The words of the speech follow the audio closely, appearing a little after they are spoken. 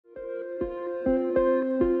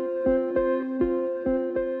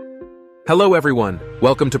Hello everyone,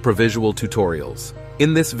 welcome to Provisual Tutorials.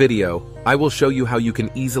 In this video, I will show you how you can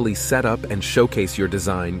easily set up and showcase your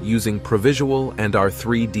design using Provisual and our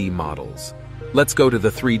 3D models. Let's go to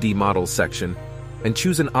the 3D models section and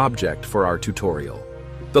choose an object for our tutorial.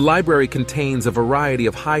 The library contains a variety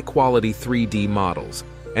of high-quality 3D models,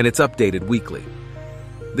 and it's updated weekly.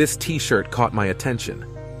 This t-shirt caught my attention.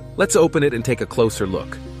 Let's open it and take a closer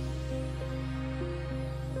look.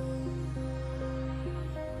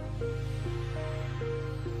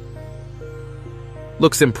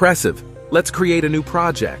 Looks impressive. Let's create a new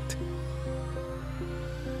project.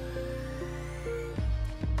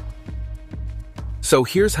 So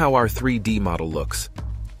here's how our 3D model looks.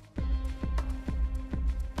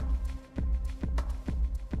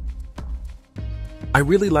 I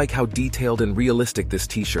really like how detailed and realistic this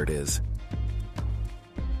t-shirt is.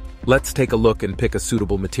 Let's take a look and pick a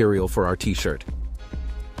suitable material for our t-shirt.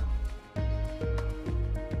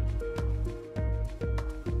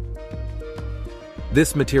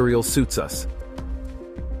 This material suits us.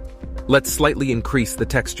 Let's slightly increase the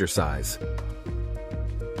texture size.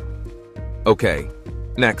 Okay,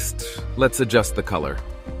 next, let's adjust the color.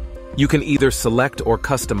 You can either select or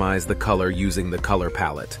customize the color using the color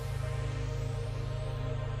palette,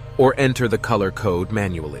 or enter the color code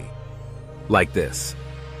manually, like this.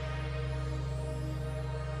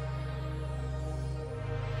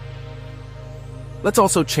 Let's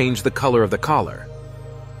also change the color of the collar.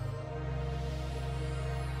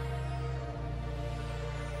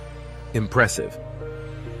 Impressive.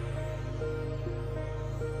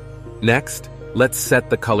 Next, let's set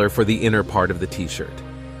the color for the inner part of the t-shirt.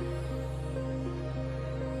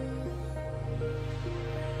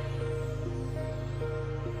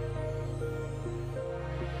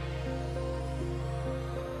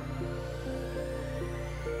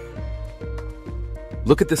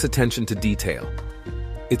 Look at this attention to detail.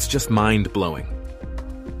 It's just mind-blowing.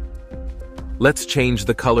 Let's change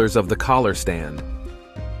the colors of the collar stand.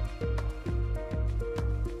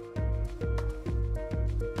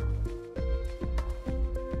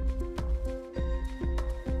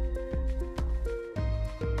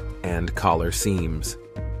 And collar seams.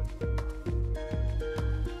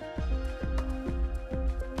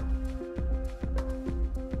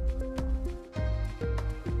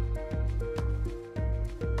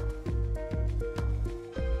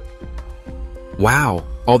 Wow,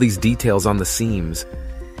 all these details on the seams.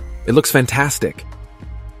 It looks fantastic.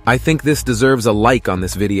 I think this deserves a like on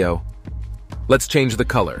this video. Let's change the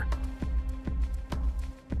color.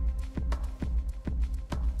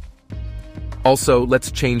 Also,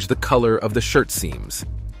 let's change the color of the shirt seams.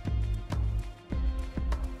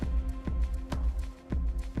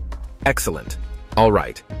 Excellent. All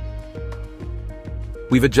right.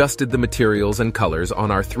 We've adjusted the materials and colors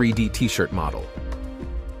on our 3D t-shirt model.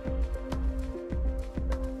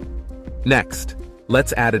 Next,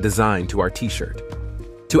 let's add a design to our t-shirt.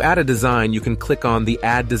 To add a design, you can click on the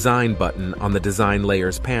Add Design button on the Design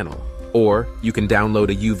Layers panel, or you can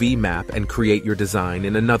download a UV map and create your design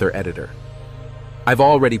in another editor. I've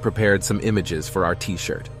already prepared some images for our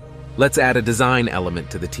t-shirt. Let's add a design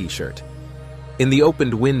element to the t-shirt. In the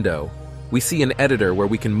opened window, we see an editor where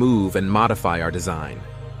we can move and modify our design.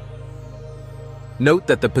 Note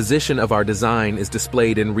that the position of our design is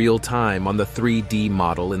displayed in real time on the 3D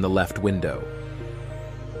model in the left window.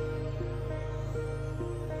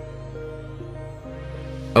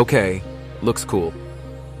 Okay, looks cool.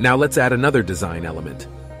 Now let's add another design element.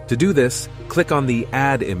 To do this, click on the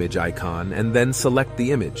Add Image icon and then select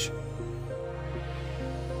the image.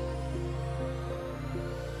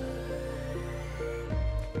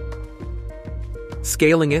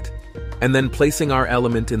 Scaling it, and then placing our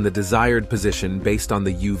element in the desired position based on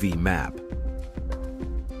the UV map.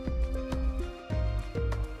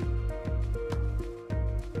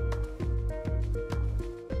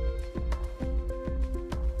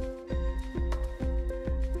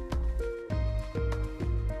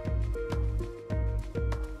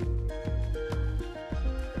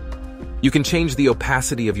 You can change the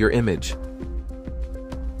opacity of your image,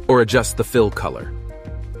 or adjust the fill color,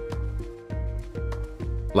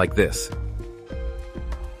 like this.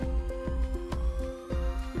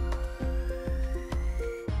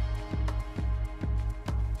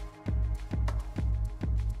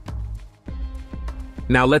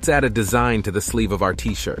 Now let's add a design to the sleeve of our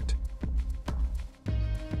t-shirt.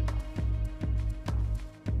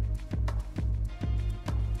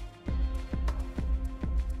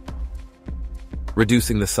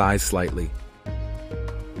 Reducing the size slightly.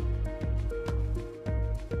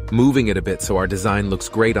 moving it a bit so our design looks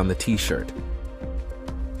great on the t-shirt.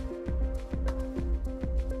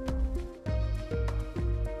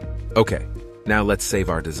 Okay, now let's save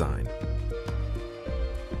our design.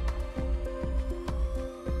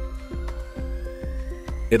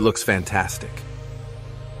 It looks fantastic.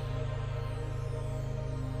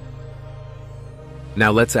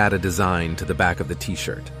 Now let's add a design to the back of the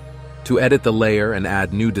t-shirt. To edit the layer and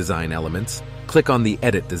add new design elements, click on the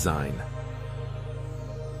Edit Design.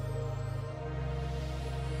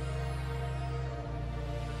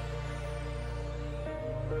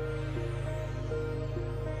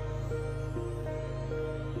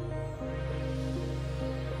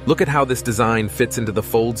 Look at how this design fits into the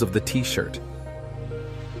folds of the t-shirt.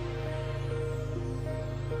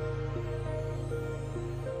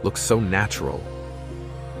 Looks so natural.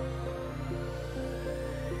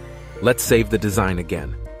 Let's save the design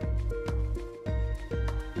again.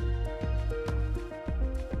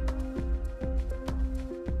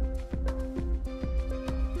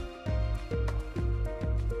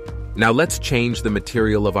 Now let's change the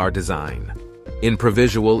material of our design. In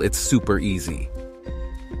Provisual, it's super easy.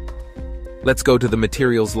 Let's go to the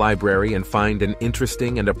Materials library and find an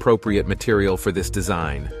interesting and appropriate material for this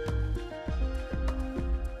design.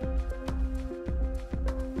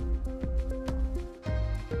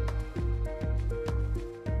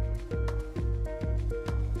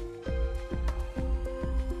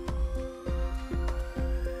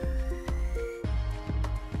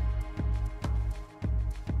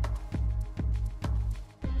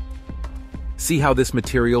 See how this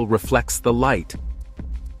material reflects the light.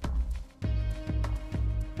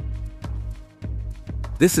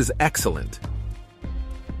 This is excellent.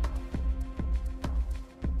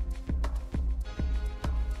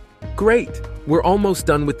 Great! We're almost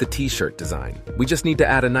done with the t-shirt design. We just need to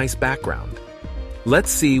add a nice background.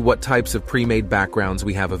 Let's see what types of pre-made backgrounds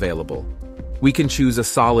we have available. We can choose a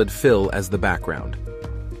solid fill as the background.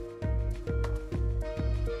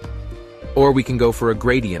 Or we can go for a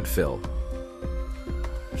gradient fill.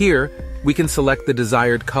 Here, we can select the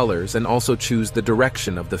desired colors and also choose the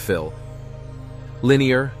direction of the fill,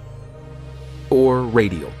 linear or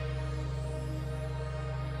radial.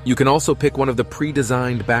 You can also pick one of the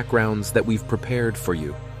pre-designed backgrounds that we've prepared for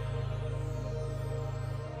you.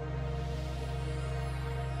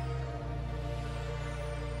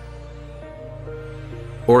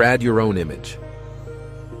 Or add your own image.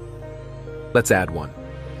 Let's add one.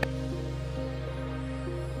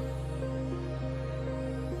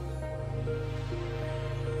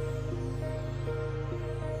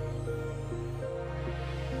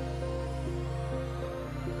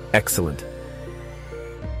 Excellent.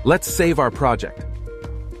 Let's save our project.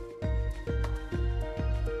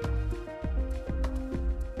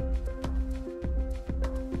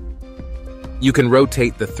 You can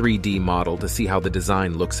rotate the 3D model to see how the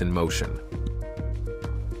design looks in motion.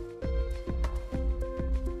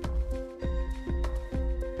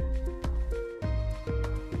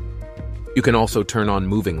 You can also turn on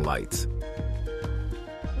moving lights.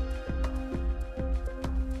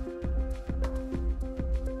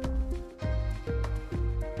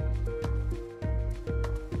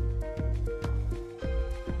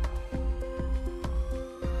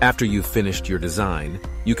 After you've finished your design,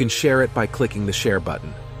 you can share it by clicking the Share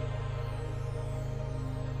button.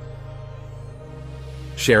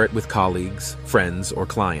 Share it with colleagues, friends, or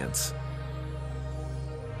clients.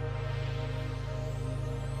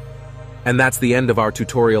 And that's the end of our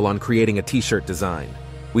tutorial on creating a t-shirt design.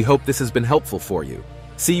 We hope this has been helpful for you.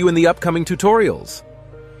 See you in the upcoming tutorials!